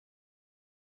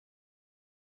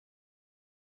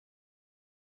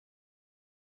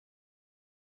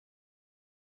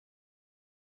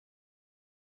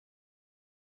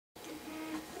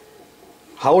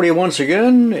Howdy once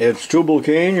again, it's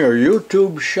tubalcain, your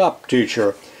YouTube shop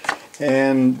teacher.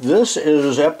 And this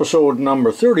is episode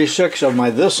number 36 of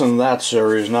my This and That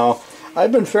series. Now,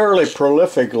 I've been fairly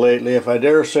prolific lately, if I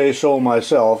dare say so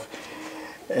myself.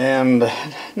 And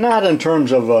not in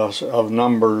terms of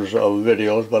numbers of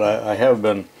videos, but I have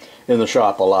been in the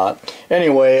shop a lot.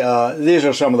 Anyway, these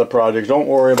are some of the projects. Don't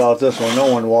worry about this one,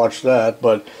 no one watched that,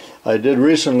 but I did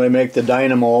recently make the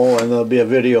dynamo, and there'll be a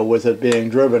video with it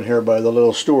being driven here by the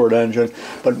little Stewart engine.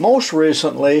 But most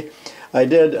recently, I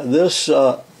did this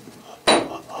drill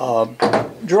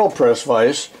press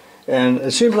vise, and it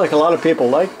seems like a lot of people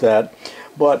like that.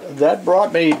 But that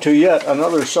brought me to yet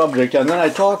another subject, and then I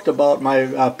talked about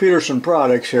my Peterson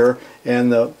products here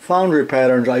and the foundry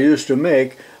patterns I used to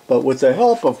make. But with the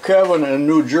help of Kevin in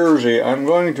New Jersey, I'm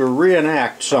going to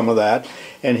reenact some of that.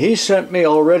 And he sent me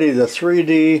already the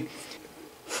 3D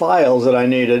files that I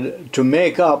needed to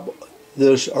make up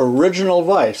this original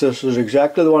vise. This is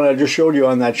exactly the one I just showed you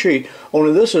on that sheet,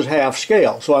 only this is half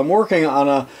scale. So I'm working on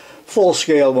a full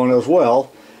scale one as well.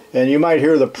 And you might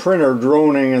hear the printer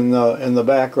droning in the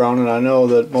background, and I know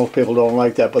that most people don't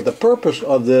like that. But the purpose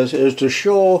of this is to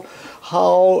show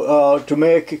how to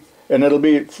make, and it'll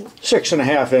be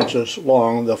 6.5 inches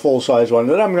long, the full-size one.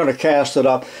 Then I'm going to cast it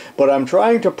up, but I'm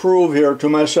trying to prove here to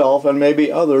myself and maybe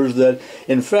others that,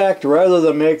 in fact, rather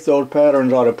than make those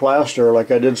patterns out of plaster like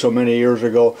I did so many years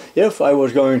ago, if I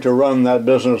was going to run that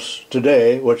business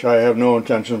today, which I have no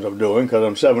intentions of doing because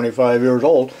I'm 75 years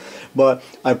old, but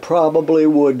I probably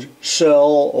would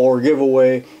sell or give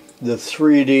away the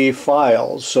 3D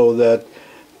files so that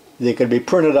they could be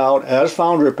printed out as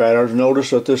foundry patterns.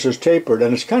 Notice that this is tapered,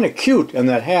 and it's kind of cute in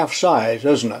that half size,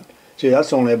 isn't it? See,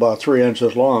 that's only about 3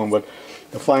 inches long, but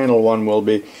the final one will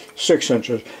be 6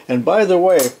 inches. And by the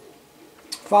way,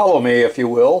 follow me, if you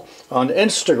will, on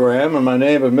Instagram, and my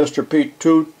name is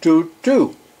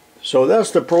mrpete222. So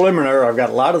that's the preliminary. I've got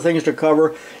a lot of things to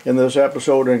cover in this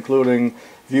episode, including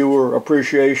viewer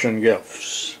appreciation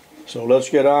gifts. So let's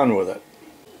get on with it.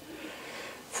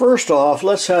 First off,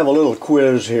 let's have a little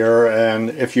quiz here, and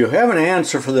if you have an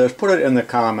answer for this, put it in the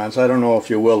comments. I don't know if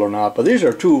you will or not, but these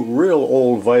are two real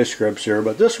old vice grips here,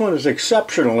 but this one is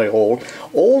exceptionally old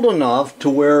enough to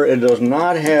where it does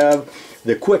not have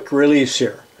the quick release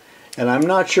here. And I'm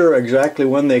not sure exactly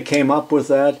when they came up with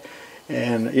that.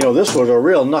 And, you know, this was a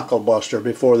real knuckle buster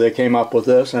before they came up with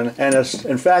this. And it's,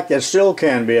 in fact, it still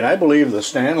can be. And I believe the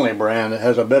Stanley brand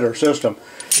has a better system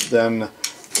than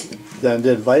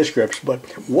did vice grips. But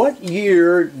what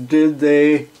year did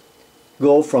they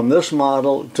go from this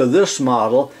model to this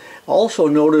model? Also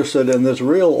notice that in this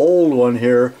real old one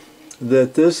here,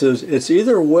 that this is, it's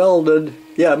either welded,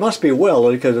 yeah, it must be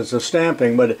welded because it's a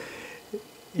stamping, but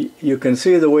you can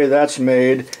see the way that's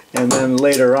made, and then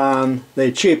later on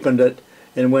they cheapened it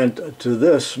and went to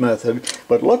this method.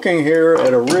 But looking here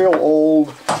at a real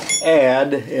old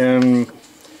ad in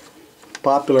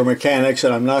Popular Mechanics,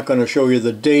 and I'm not going to show you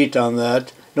the date on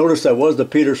that. Notice that was the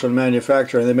Peterson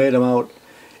manufacturer, and they made them out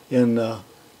in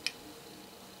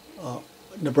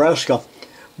Nebraska.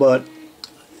 But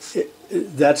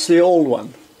that's the old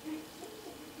one.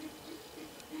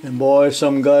 And boy,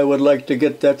 some guy would like to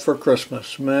get that for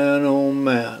Christmas. Man, oh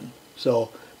man. So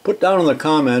put down in the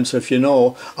comments if you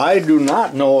know. I do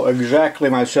not know exactly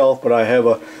myself, but I have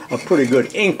a pretty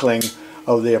good inkling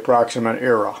of the approximate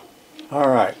era. All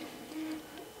right.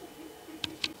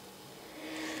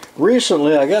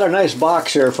 Recently, I got a nice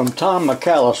box here from Tom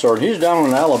McAllister. He's down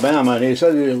in Alabama, and he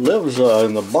said he lives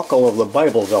in the buckle of the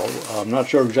Bible Belt. I'm not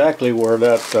sure exactly where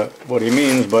that, what he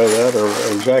means by that, or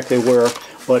exactly where.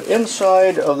 But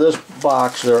inside of this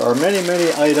box there are many,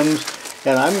 many items,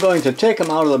 and I'm going to take them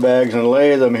out of the bags and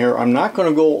lay them here. I'm not going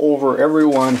to go over every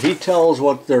one. He tells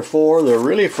what they're for. They're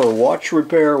really for watch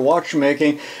repair,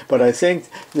 watchmaking, but I think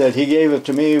that he gave it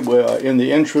to me in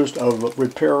the interest of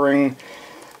repairing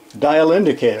dial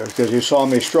indicators, because he saw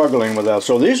me struggling with that.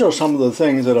 So these are some of the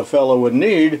things that a fellow would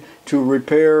need to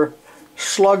repair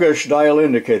sluggish dial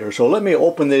indicators. So let me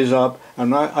open these up. I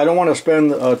don't want to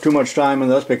spend too much time on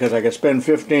this because I could spend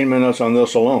 15 minutes on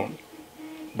this alone,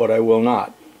 but I will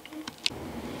not.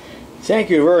 Thank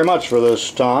you very much for this,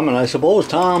 Tom. And I suppose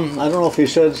Tom, I don't know if he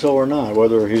said so or not,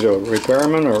 whether he's a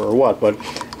repairman or what, but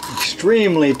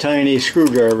extremely tiny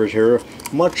screwdrivers here,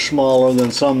 much smaller than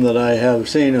some that I have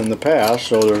seen in the past.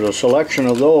 So there's a selection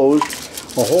of those,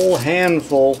 a whole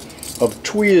handful of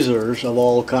tweezers of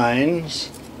all kinds.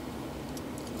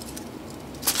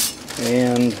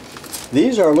 And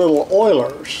these are little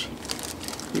oilers.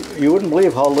 You wouldn't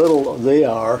believe how little they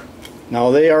are.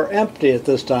 Now they are empty at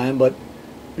this time, but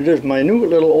they're just minute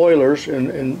little oilers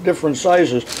in different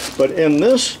sizes. But in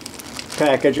this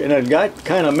package, and it got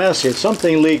kind of messy.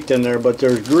 Something leaked in there, but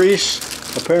there's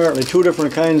grease, apparently 2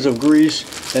 different kinds of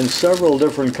grease, and several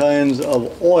different kinds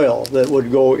of oil that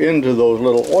would go into those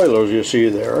little oilers you see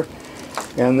there.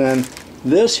 And then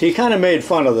this, he kind of made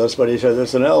fun of this, but he said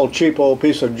it's an El Cheapo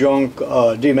piece of junk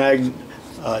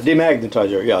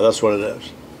demagnetizer. Yeah, that's what it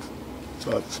is.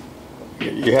 But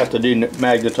you have to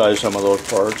demagnetize some of those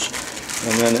parts.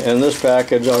 And then in this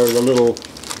package are the little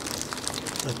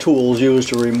tools used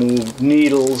to remove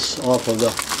needles off of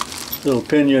the little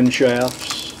pinion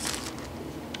shafts.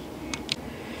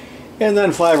 And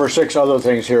then 5 or 6 other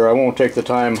things here. I won't take the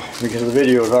time because the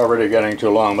video is already getting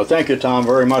too long. But thank you, Tom,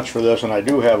 very much for this. And I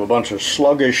do have a bunch of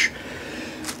sluggish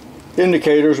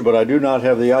indicators, but I do not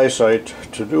have the eyesight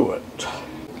to do it.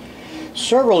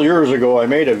 Several years ago I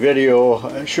made a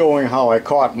video showing how I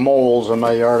caught moles in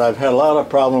my yard. I've had a lot of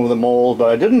problems with the moles, but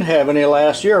I didn't have any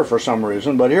last year for some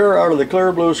reason. But here, out of the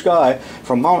clear blue sky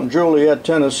from Mount Juliet,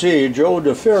 Tennessee, Joe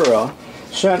DeFera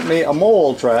sent me a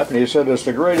mole trap, and he said it's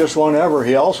the greatest one ever.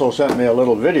 He also sent me a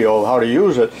little video of how to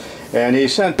use it, and he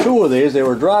sent 2 of these. They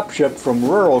were drop shipped from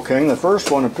Rural King. The first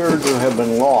one appeared to have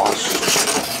been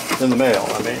lost in the mail,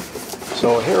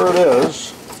 So here it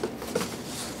is,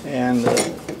 and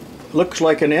looks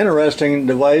like an interesting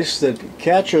device that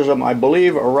catches them, I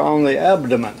believe, around the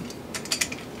abdomen.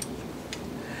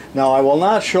 Now, I will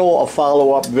not show a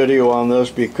follow-up video on this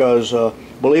because,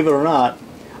 believe it or not,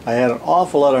 I had an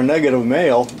awful lot of negative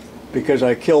mail because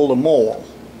I killed a mole.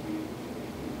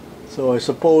 So I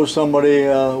suppose somebody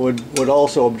would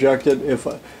also object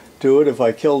to it if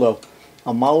I killed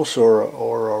a mouse or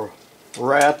a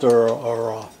rat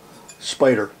or a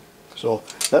spider. So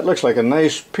that looks like a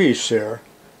nice piece here.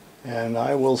 And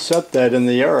I will set that in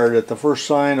the yard at the first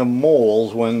sign of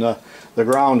moles when the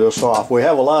ground is soft. We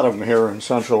have a lot of them here in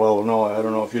central Illinois. I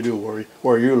don't know if you do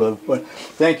where you live, but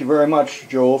thank you very much,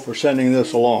 Joe, for sending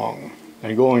this along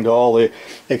and going to all the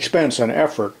expense and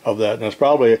effort of that. And it's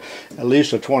probably at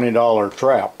least a $20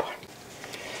 trap.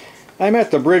 I'm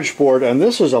at the Bridgeport, and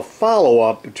this is a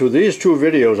follow-up to these 2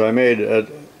 videos I made at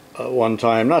one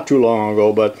time, not too long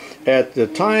ago, but at the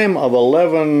time of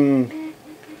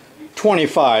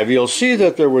 11/25, you'll see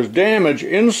that there was damage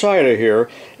inside of here,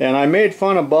 and I made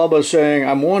fun of Bubba saying,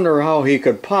 I'm wondering how he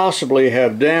could possibly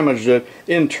have damaged it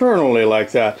internally like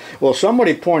that. Well,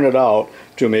 somebody pointed out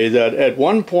to me that at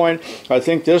one point, I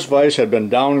think this vise had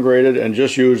been downgraded and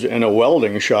just used in a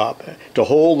welding shop to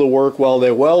hold the work while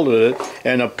they welded it,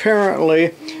 and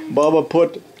apparently Bubba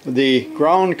put the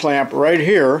ground clamp right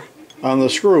here on the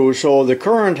screw, so the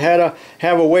current had to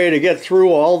have a way to get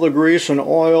through all the grease and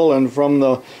oil and from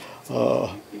the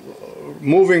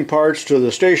moving parts to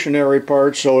the stationary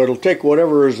parts, so it'll take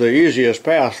whatever is the easiest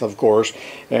path, of course.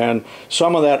 And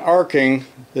some of that arcing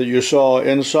that you saw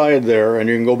inside there, and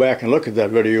you can go back and look at that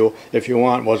video if you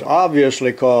want, was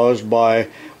obviously caused by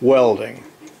welding.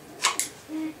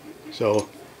 So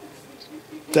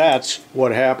that's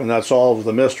what happened. That solves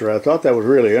the mystery. I thought that was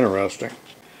really interesting.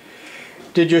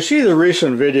 Did you see the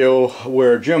recent video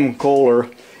where Jim Kohler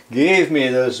gave me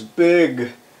this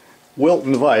big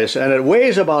Wilton vise, and it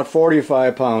weighs about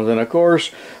 45 pounds, and of course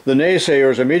the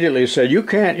naysayers immediately said you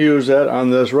can't use that on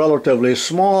this relatively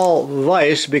small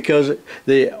vise because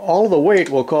all the weight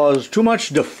will cause too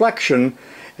much deflection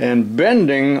and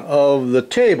bending of the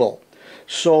table.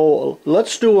 So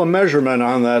let's do a measurement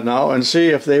on that now and see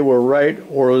if they were right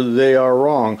or they are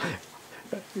wrong.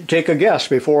 Take a guess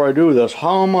before I do this.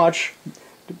 How much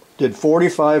did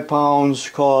 45 pounds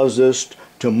cause this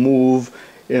to move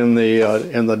in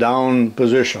the down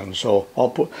position? So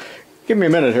give me a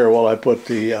minute here while I put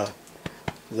the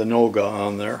Noga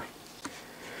on there.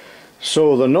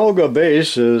 So the Noga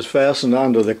base is fastened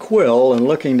onto the quill, and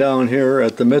looking down here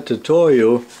at the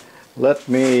Mitutoyo, let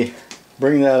me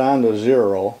bring that onto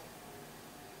 0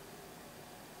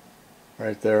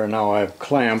 right there. Now I've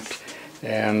clamped,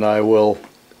 and I will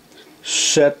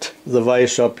set the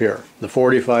vise up here, the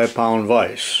 45-pound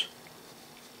vise.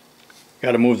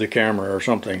 Got to move the camera or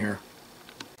something here.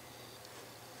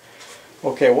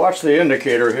 Okay, watch the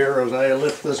indicator here as I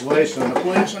lift this vise into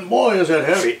place, and boy is it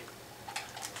heavy.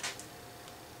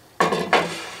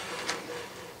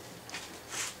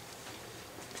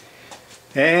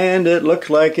 And it looks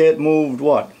like it moved,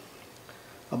 what?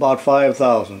 About 5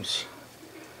 thousandths.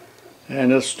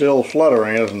 And it's still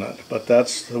fluttering, isn't it? But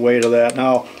that's the weight of that.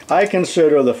 Now, I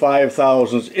consider the 5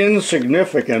 thousandths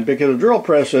insignificant because a drill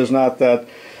press is not that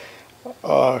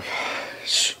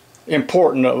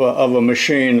important of a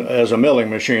machine as a milling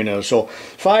machine is. So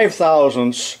 5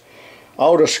 thousandths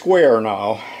out of square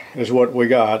now is what we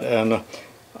got, and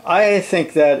I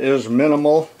think that is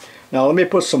minimal. Now let me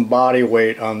put some body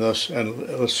weight on this and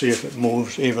let's see if it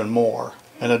moves even more.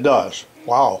 And it does.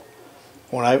 Wow.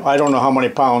 When I don't know how many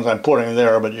pounds I'm putting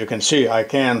there, but you can see I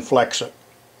can flex it.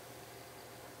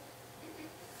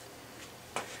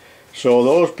 So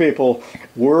those people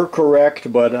were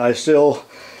correct, but I still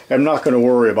am not going to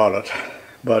worry about it.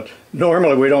 But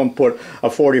normally we don't put a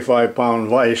 45-pound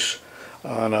vise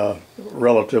on a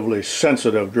relatively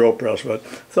sensitive drill press, but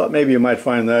thought maybe you might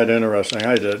find that interesting.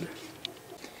 I did.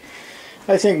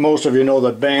 I think most of you know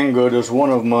that Banggood is one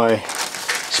of my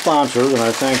sponsors, and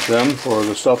I thank them for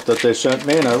the stuff that they sent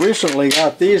me. And I recently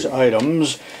got these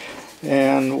items,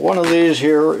 and one of these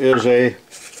here is a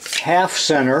half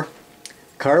center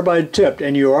carbide tipped,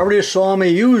 and you already saw me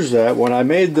use that when I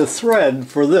made the thread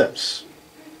for this.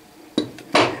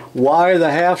 Why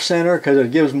the half center? Because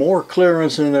it gives more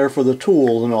clearance in there for the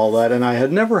tools and all that, and I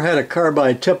had never had a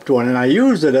carbide tipped one, and I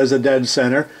used it as a dead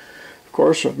center. Of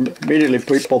course, immediately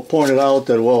people pointed out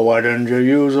that, well, why didn't you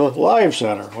use a live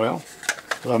center? Well,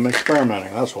 I'm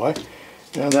experimenting, that's why.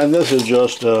 And then this is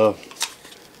just, well,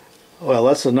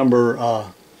 that's the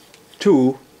number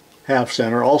 2 half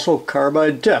center, also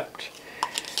carbide tipped.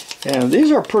 And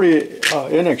these are pretty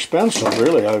inexpensive,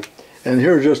 really. And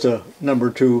here's just a number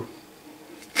 2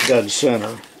 dead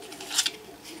center.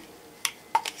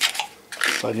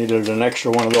 I needed an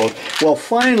extra one of those. Well,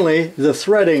 finally, the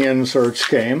threading inserts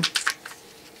came.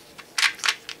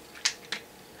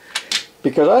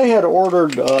 Because I had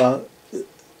ordered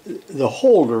the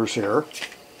holders here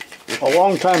a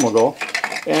long time ago,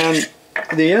 and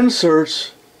the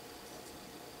inserts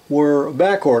were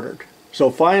back ordered. So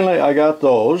finally I got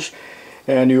those,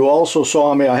 and you also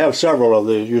saw me, I have several of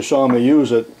these, you saw me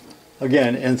use it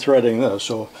again in threading this,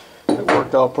 so it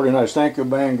worked out pretty nice. Thank you,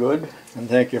 Banggood, and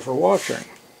thank you for watching.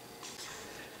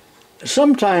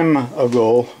 Some time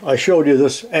ago I showed you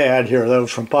this ad here that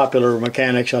was from Popular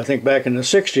Mechanics, I think back in the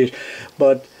 60s,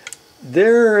 but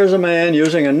there is a man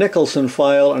using a Nicholson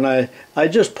file, and I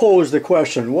just posed the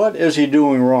question, what is he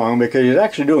doing wrong? Because he's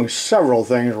actually doing several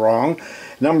things wrong.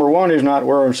 Number one, he's not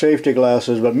wearing safety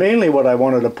glasses, but mainly what I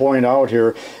wanted to point out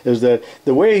here is that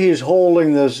the way he's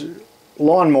holding this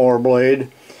lawnmower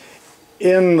blade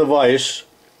in the vise,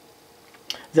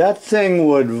 that thing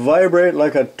would vibrate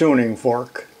like a tuning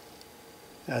fork.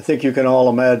 I think you can all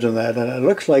imagine that, and it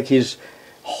looks like he's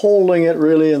holding it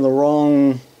really in the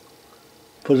wrong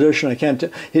position. I can't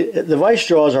the vice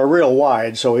jaws are real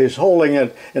wide, so he's holding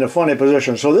it in a funny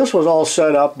position. So this was all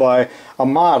set up by a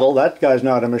model. That guy's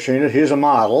not a machinist, he's a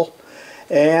model.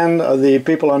 And the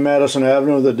people on Madison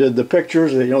Avenue that did the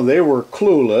pictures, you know, they were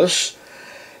clueless.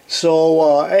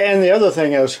 So and the other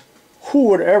thing is, who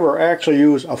would ever actually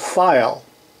use a file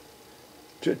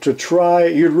to try?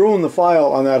 You'd ruin the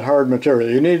file on that hard material.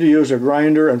 You need to use a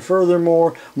grinder, and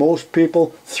furthermore, most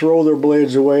people throw their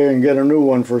blades away and get a new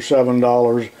one for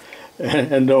 $7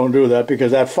 and don't do that,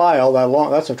 because that file,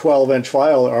 that's a 12-inch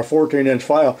file or a 14-inch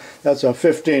file, that's a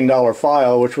 $15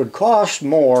 file, which would cost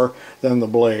more than the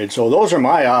blade. So those are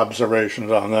my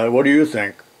observations on that. What do you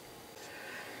think?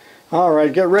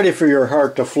 Alright, get ready for your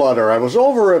heart to flutter. I was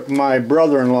over at my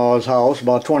brother-in-law's house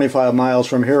about 25 miles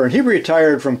from here, and he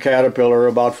retired from Caterpillar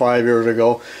about 5 years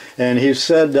ago, and he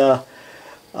said,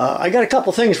 I got a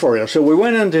couple things for you. So we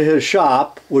went into his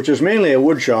shop, which is mainly a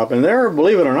wood shop, and there,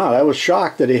 believe it or not, I was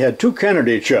shocked that he had 2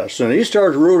 Kennedy chests, and he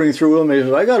starts rooting through them. He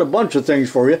says, I got a bunch of things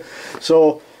for you.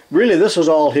 So really, this is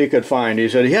all he could find. He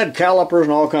said he had calipers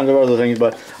and all kinds of other things,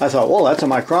 but I thought, well, that's a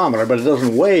micrometer, but it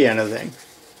doesn't weigh anything.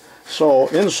 So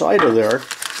inside of there,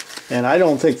 and I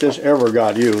don't think this ever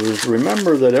got used,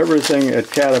 remember that everything at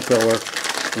Caterpillar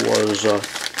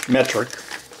was metric,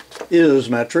 is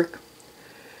metric.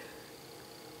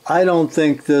 I don't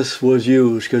think this was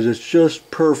used because it's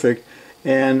just perfect,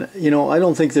 and you know, I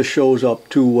don't think this shows up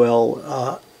too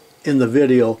well in the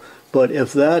video, but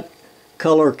if that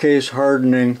color case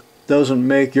hardening doesn't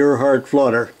make your heart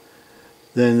flutter,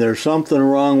 then there's something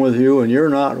wrong with you and you're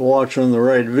not watching the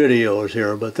right videos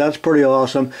here. But that's pretty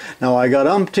awesome. Now, I got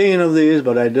umpteen of these,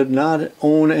 but I did not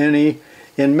own any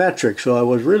in metric, so I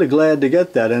was really glad to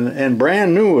get that, and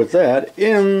brand new with that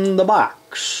in the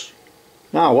box.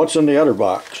 Now, what's in the other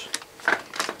box?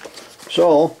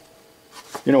 So,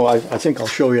 you know, I think I'll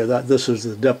show you that. This is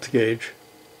the depth gauge.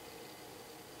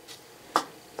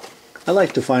 I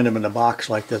like to find them in a box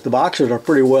like this. The boxes are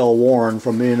pretty well worn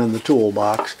from being in the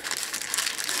toolbox.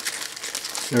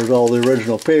 There's all the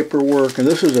original paperwork, and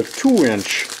this is a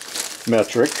 2-inch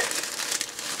metric.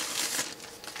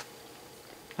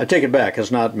 I take it back,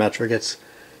 it's not metric, it's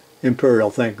imperial,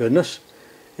 thank goodness.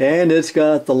 And it's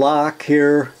got the lock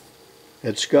here.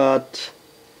 It's got,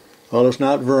 well, it's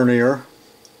not vernier,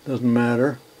 doesn't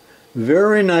matter.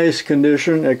 Very nice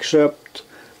condition, except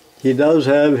he does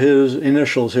have his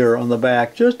initials here on the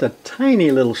back. Just a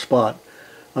tiny little spot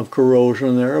of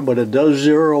corrosion there, but it does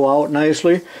zero out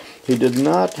nicely. He did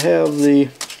not have the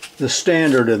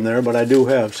standard in there, but I do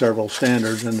have several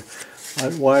standards, and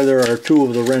why there are two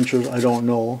of the wrenches I don't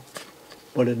know,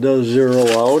 but it does zero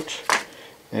out,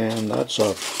 and that's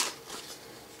a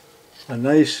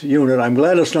nice unit. I'm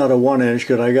glad it's not a 1-inch,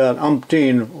 because I got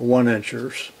umpteen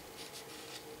 1-inchers.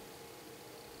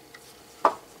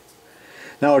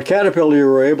 Now at Caterpillar you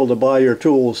were able to buy your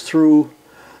tools through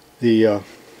the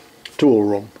tool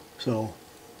room, so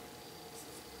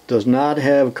it does not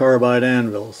have carbide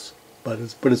anvils, but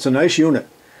it's a nice unit.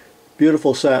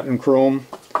 Beautiful satin chrome,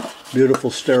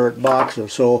 beautiful Starrett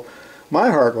boxes. So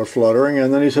my heart was fluttering,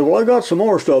 and then he said, well, I got some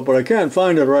more stuff, but I can't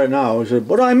find it right now. He said,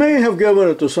 but I may have given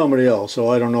it to somebody else, so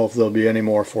I don't know if there'll be any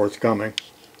more forthcoming.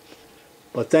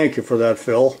 But thank you for that,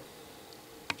 Phil.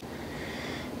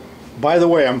 By the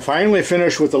way, I'm finally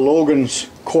finished with the Logan's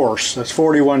course. That's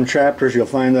 41 chapters. You'll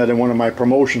find that in one of my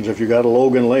promotions if you got a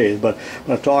Logan lathe. But I'm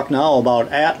going to talk now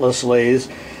about Atlas lathes.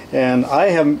 And I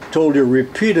have told you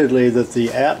repeatedly that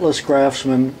the Atlas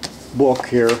Craftsman book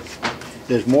here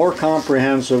is more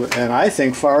comprehensive and I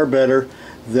think far better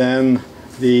than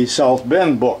the South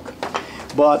Bend book.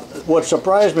 But what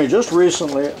surprised me just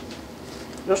recently,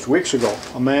 just weeks ago,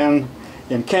 a man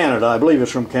in Canada, I believe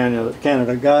it's from Canada,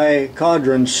 Guy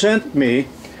Codron, sent me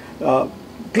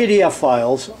PDF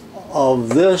files of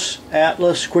this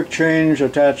Atlas Quick Change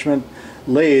Attachment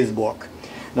lathe book.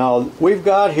 Now we've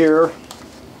got here,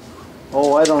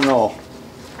 oh, I don't know,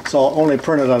 it's all only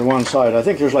printed on one side. I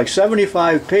think there's like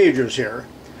 75 pages here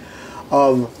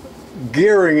of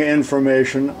gearing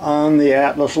information on the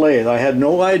Atlas lathe. I had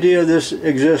no idea this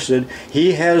existed.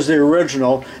 He has the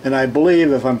original, and I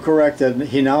believe, if I'm correct, that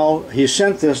he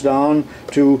sent this down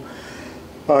to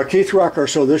Keith Rucker,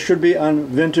 so this should be on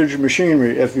Vintage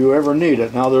Machinery if you ever need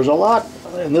it. Now there's a lot,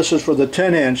 and this is for the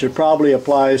 10-inch. It probably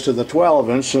applies to the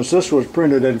 12-inch. Since this was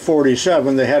printed in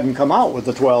 47, they hadn't come out with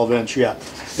the 12-inch yet.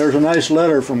 There's a nice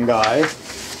letter from Guy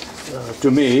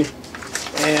to me,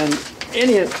 and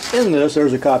in this,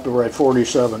 there's a copyright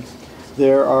 47.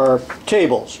 There are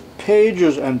tables,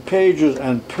 pages and pages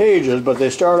and pages, but they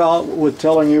start out with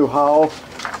telling you how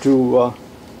to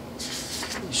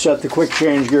set the quick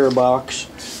change gearbox.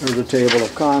 There's a table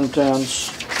of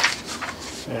contents,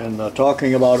 and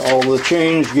talking about all the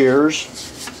change gears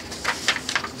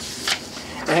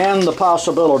and the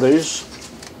possibilities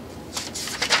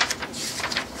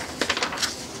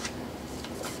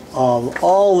of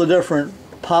all the different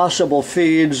possible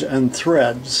feeds and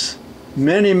threads.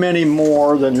 Many, many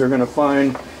more than you're going to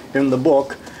find in the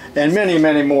book, and many,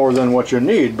 many more than what you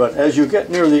need. But as you get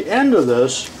near the end of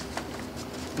this,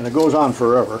 and it goes on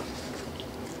forever,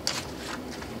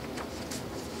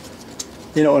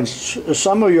 you know, and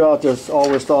some of you out there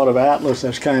always thought of Atlas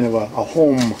as kind of a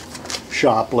home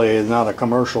shop lathe, not a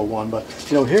commercial one. But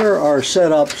you know, here are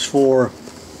setups for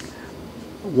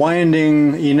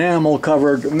winding enamel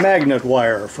covered magnet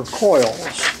wire for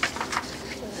coils,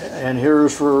 and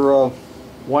here's for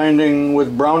winding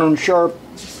with Brown and Sharp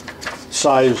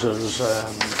sizes,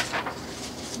 and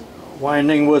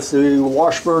winding with the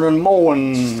Washburn and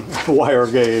Moen wire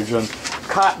gauge, and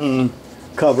cotton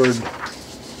covered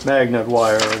magnet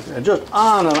wire, and just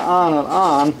on and on and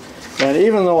on. And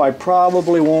even though I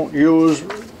probably won't use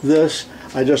this,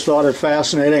 I just thought it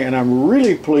fascinating, and I'm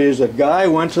really pleased that Guy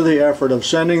went to the effort of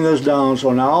sending this down,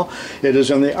 so now it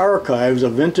is in the archives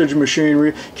of Vintage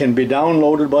Machinery, can be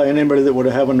downloaded by anybody that would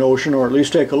have a notion, or at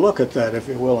least take a look at that, if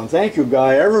you will. And thank you,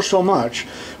 Guy, ever so much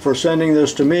for sending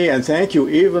this to me, and thank you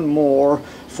even more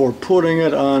for putting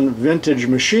it on Vintage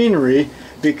Machinery,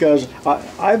 because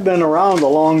I've been around a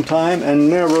long time and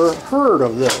never heard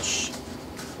of this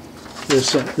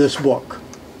book.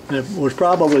 It was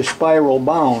probably spiral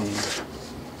bound.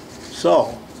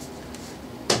 So,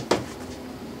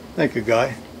 thank you,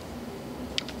 Guy.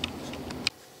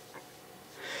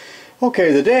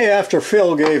 Okay, the day after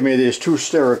Phil gave me these two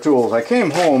Starrett tools, I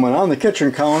came home, and on the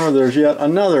kitchen counter there's yet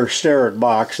another Starrett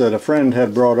box that a friend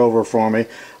had brought over for me.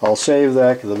 I'll save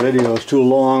that because the video is too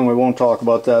long. We won't talk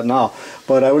about that now.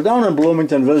 But I was down in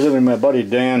Bloomington visiting my buddy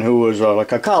Dan, who was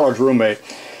like a college roommate.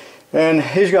 And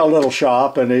he's got a little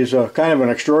shop, and he's kind of an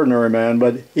extraordinary man,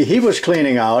 but he was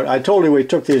cleaning out. I told him we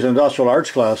took these industrial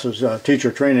arts classes, teacher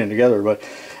training together, but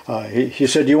he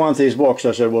said, do you want these books?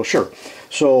 I said, well, sure.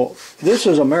 So this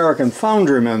is American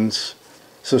Foundrymen's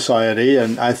Society,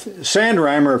 and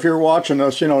Sandreimer, if you're watching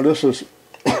this, you know, this is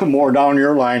more down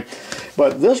your line.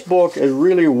 But this book is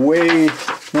really way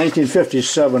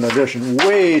 1957 edition,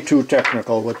 way too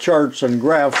technical with charts and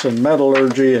graphs and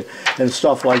metallurgy and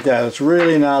stuff like that. It's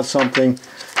really not something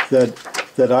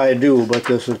that I do, but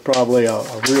this is probably a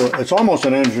real, it's almost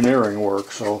an engineering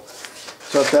work, so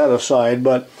set that aside.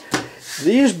 But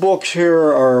these books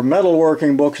here are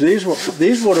metalworking books. These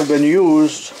would have been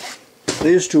used,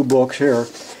 these two books here,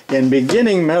 in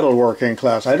beginning metalworking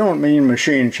class. I don't mean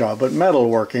machine shop, but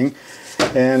metalworking.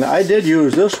 And I did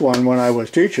use this one when I was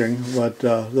teaching, but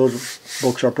those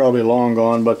books are probably long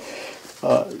gone. But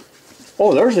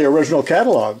oh, there's the original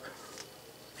catalog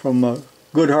from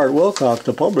Goodhart Wilcox,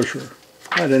 the publisher.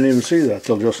 I didn't even see that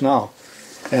till just now.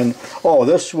 And oh,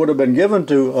 this would have been given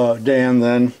to Dan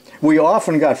then. We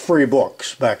often got free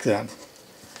books back then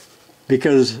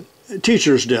because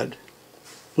teachers did.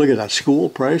 Look at that, school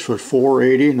price was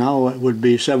 $4.80. Now it would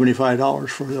be $75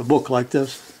 for a book like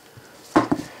this.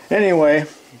 Anyway,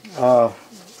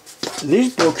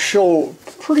 these books show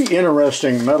pretty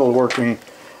interesting metalworking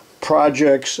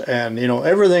projects, and you know,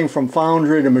 everything from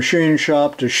foundry to machine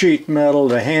shop to sheet metal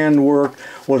to handwork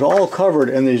was all covered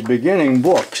in these beginning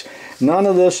books. None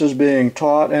of this is being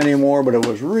taught anymore, but it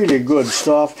was really good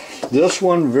stuff. This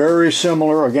one very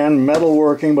similar, again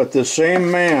metalworking, but the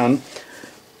same man,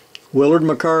 Willard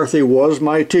McCarthy, was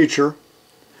my teacher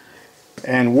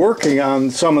and working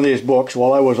on some of these books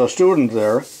while I was a student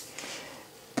there.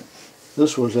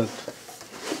 This was it.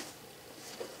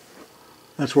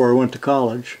 That's where I went to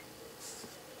college.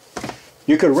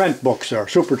 You could rent books there,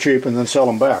 super cheap, and then sell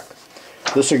them back.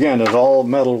 This again is all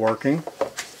metalworking.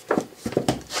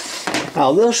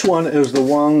 Now this one is the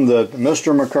one that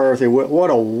Mr. McCarthy, what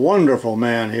a wonderful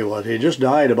man he was. He just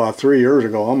died about 3 years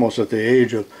ago, almost at the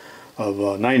age of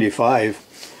 95.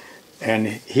 And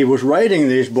he was writing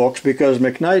these books because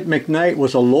McKnight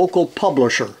was a local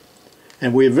publisher.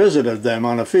 And we visited them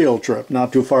on a field trip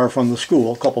not too far from the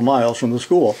school, a couple miles from the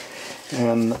school.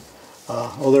 And,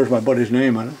 oh, there's my buddy's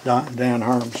name on it, Dan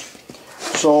Harms.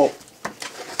 So,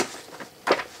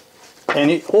 and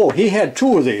he had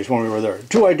two of these when we were there,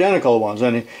 two identical ones.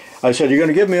 And I said, "You're going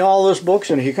to give me all this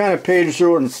books?" And he kind of paged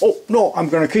through it and, "Oh, no, I'm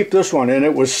going to keep this one." And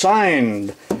it was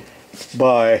signed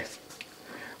by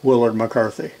Willard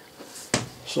McCarthy.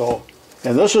 So,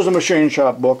 and this is a machine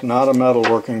shop book, not a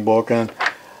metalworking book. And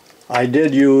I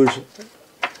did use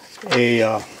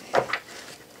a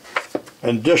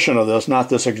edition of this, not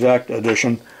this exact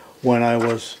edition, when I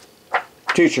was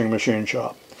teaching machine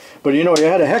shop. But you know, you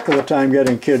had a heck of a time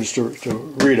getting kids to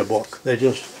read a book. They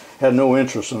just had no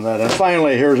interest in that. And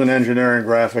finally, here's an engineering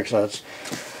graphics, that's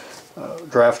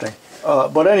drafting.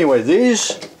 But anyway,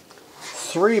 these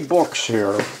three books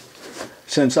here,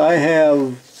 since I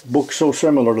have books so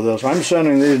similar to this, I'm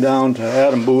sending these down to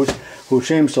Adam Booth, who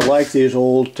seems to like these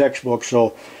old textbooks.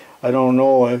 So I don't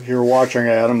know if you're watching,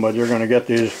 Adam, but you're going to get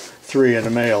these three in the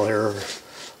mail here as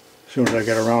soon as I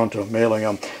get around to mailing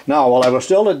them. Now, while I was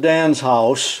still at Dan's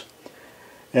house,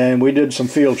 and we did some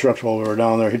field trips while we were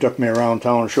down there, he took me around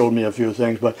town and showed me a few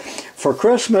things. But for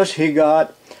Christmas, he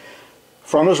got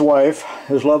from his wife,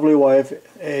 his lovely wife,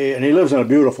 and he lives in a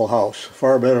beautiful house,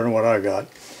 far better than what I got.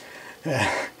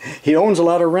 He owns a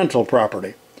lot of rental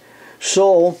property.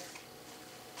 So,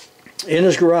 in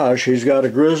his garage, he's got a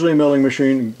Grizzly milling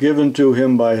machine given to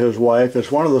him by his wife.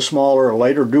 It's one of the smaller,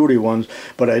 lighter duty ones,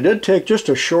 but I did take just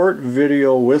a short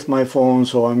video with my phone,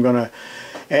 so I'm going to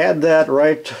add that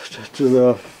right to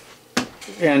the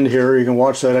end here. You can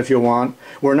watch that if you want.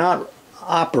 We're not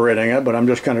operating it, but I'm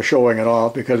just kind of showing it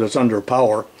off because it's under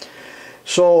power.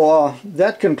 So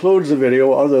that concludes the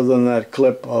video, other than that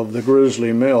clip of the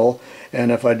Grizzly mill. And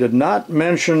if I did not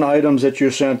mention items that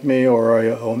you sent me, or I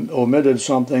omitted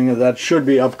something, that should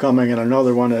be upcoming in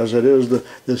another one, as it is.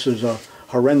 This is a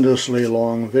horrendously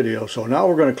long video. So now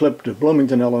we're going to clip to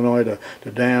Bloomington, Illinois,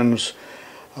 to Dan's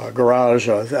garage.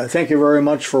 Thank you very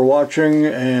much for watching,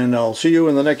 and I'll see you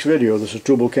in the next video. This is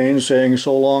tubalcain saying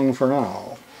so long for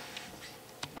now.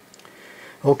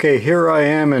 Okay, here I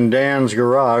am in Dan's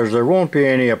garage. There won't be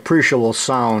any appreciable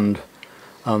sound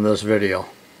on this video.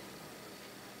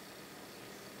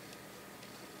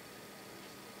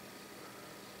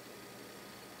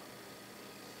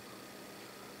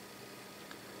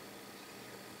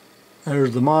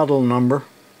 There's the model number.